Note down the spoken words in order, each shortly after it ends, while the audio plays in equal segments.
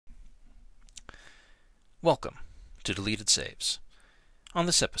Welcome to Deleted Saves. On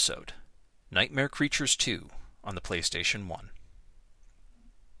this episode, Nightmare Creatures 2 on the PlayStation 1.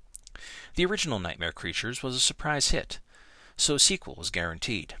 The original Nightmare Creatures was a surprise hit, so a sequel was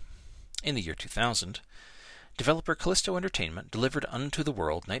guaranteed. In the year 2000, developer Callisto Entertainment delivered unto the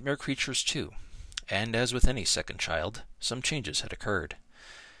world Nightmare Creatures 2, and as with any second child, some changes had occurred.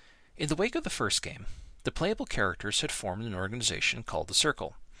 In the wake of the first game, the playable characters had formed an organization called the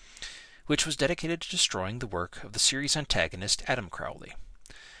Circle, which was dedicated to destroying the work of the series antagonist Adam Crowley,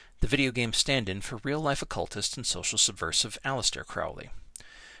 the video game stand-in for real-life occultist and social subversive Aleister Crowley,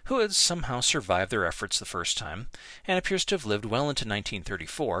 who had somehow survived their efforts the first time and appears to have lived well into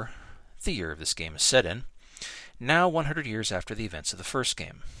 1934, the year this game is set in, now 100 years after the events of the first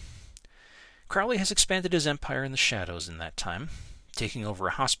game. Crowley has expanded his empire in the shadows in that time, taking over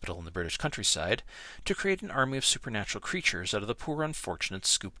a hospital in the British countryside to create an army of supernatural creatures out of the poor unfortunates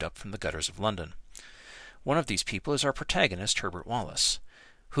scooped up from the gutters of London. One of these people is our protagonist, Herbert Wallace,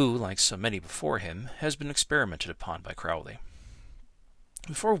 who, like so many before him, has been experimented upon by Crowley.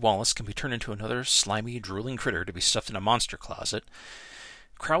 Before Wallace can be turned into another slimy, drooling critter to be stuffed in a monster closet,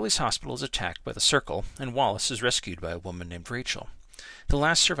 Crowley's hospital is attacked by the Circle, and Wallace is rescued by a woman named Rachel, the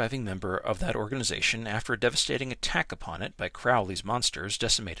last surviving member of that organization after a devastating attack upon it by Crowley's monsters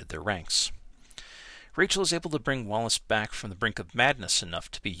decimated their ranks. Rachel is able to bring Wallace back from the brink of madness enough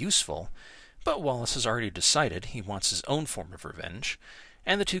to be useful, but Wallace has already decided he wants his own form of revenge,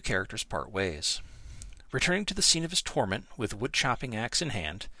 and the two characters part ways. Returning to the scene of his torment with a wood-chopping axe in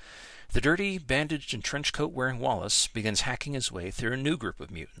hand, the dirty, bandaged, and trench coat-wearing Wallace begins hacking his way through a new group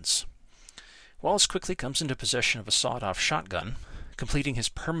of mutants. Wallace quickly comes into possession of a sawed-off shotgun, completing his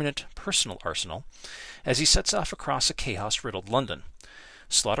permanent personal arsenal as he sets off across a chaos-riddled London,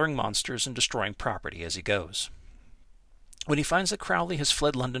 slaughtering monsters and destroying property as he goes. When he finds that Crowley has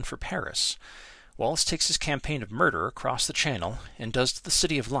fled London for Paris, Wallace takes his campaign of murder across the Channel and does to the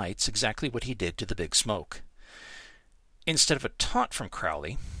City of Lights exactly what he did to the Big Smoke. Instead of a taunt from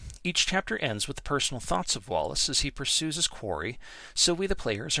Crowley, each chapter ends with the personal thoughts of Wallace as he pursues his quarry, so we the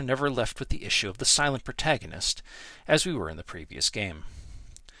players are never left with the issue of the silent protagonist, as we were in the previous game.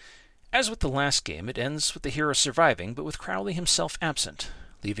 As with the last game, it ends with the hero surviving, but with Crowley himself absent,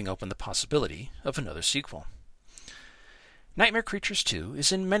 leaving open the possibility of another sequel. Nightmare Creatures 2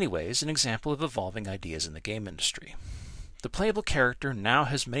 is in many ways an example of evolving ideas in the game industry. The playable character now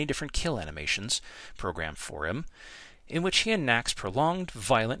has many different kill animations programmed for him, in which he enacts prolonged,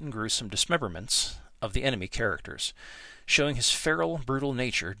 violent, and gruesome dismemberments of the enemy characters, showing his feral, brutal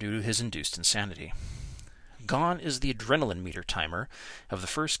nature due to his induced insanity. Gone is the adrenaline meter timer of the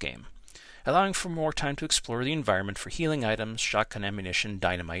first game, allowing for more time to explore the environment for healing items, shotgun ammunition,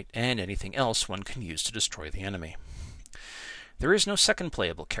 dynamite, and anything else one can use to destroy the enemy. There is no second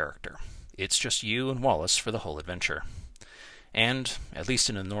playable character. It's just you and Wallace for the whole adventure. And, at least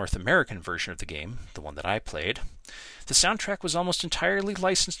in the North American version of the game, the one that I played, the soundtrack was almost entirely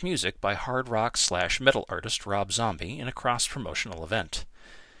licensed music by hard rock/metal artist Rob Zombie in a cross-promotional event.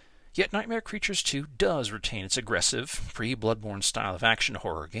 Yet Nightmare Creatures 2 does retain its aggressive, pre-Bloodborne style of action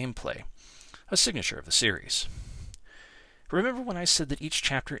horror gameplay, a signature of the series. Remember when I said that each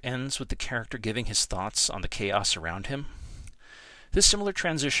chapter ends with the character giving his thoughts on the chaos around him? This similar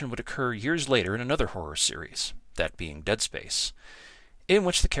transition would occur years later in another horror series, that being Dead Space, in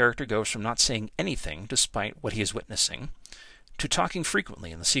which the character goes from not saying anything despite what he is witnessing, to talking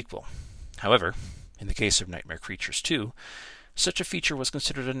frequently in the sequel. However, in the case of Nightmare Creatures 2, such a feature was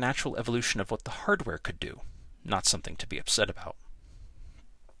considered a natural evolution of what the hardware could do, not something to be upset about.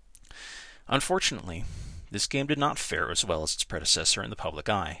 Unfortunately, this game did not fare as well as its predecessor in the public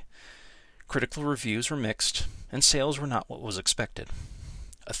eye. Critical reviews were mixed, and sales were not what was expected.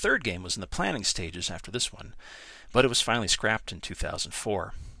 A third game was in the planning stages after this one, but it was finally scrapped in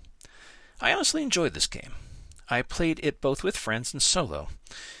 2004. I honestly enjoyed this game. I played it both with friends and solo,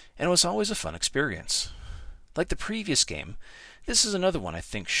 and it was always a fun experience. Like the previous game, this is another one I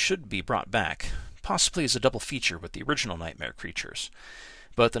think should be brought back, possibly as a double feature with the original Nightmare Creatures,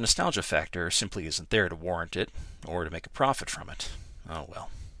 but the nostalgia factor simply isn't there to warrant it, or to make a profit from it. Oh well.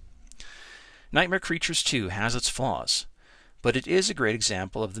 Nightmare Creatures 2 has its flaws, but it is a great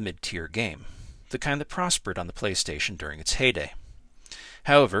example of the mid-tier game, the kind that prospered on the PlayStation during its heyday.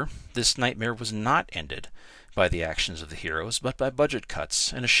 However, this nightmare was not ended by the actions of the heroes, but by budget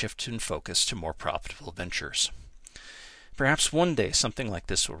cuts and a shift in focus to more profitable ventures. Perhaps one day something like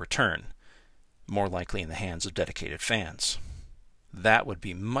this will return, more likely in the hands of dedicated fans. That would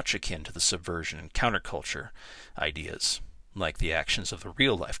be much akin to the subversion and counterculture ideas, like the actions of the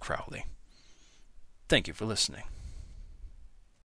real-life Crowley. Thank you for listening.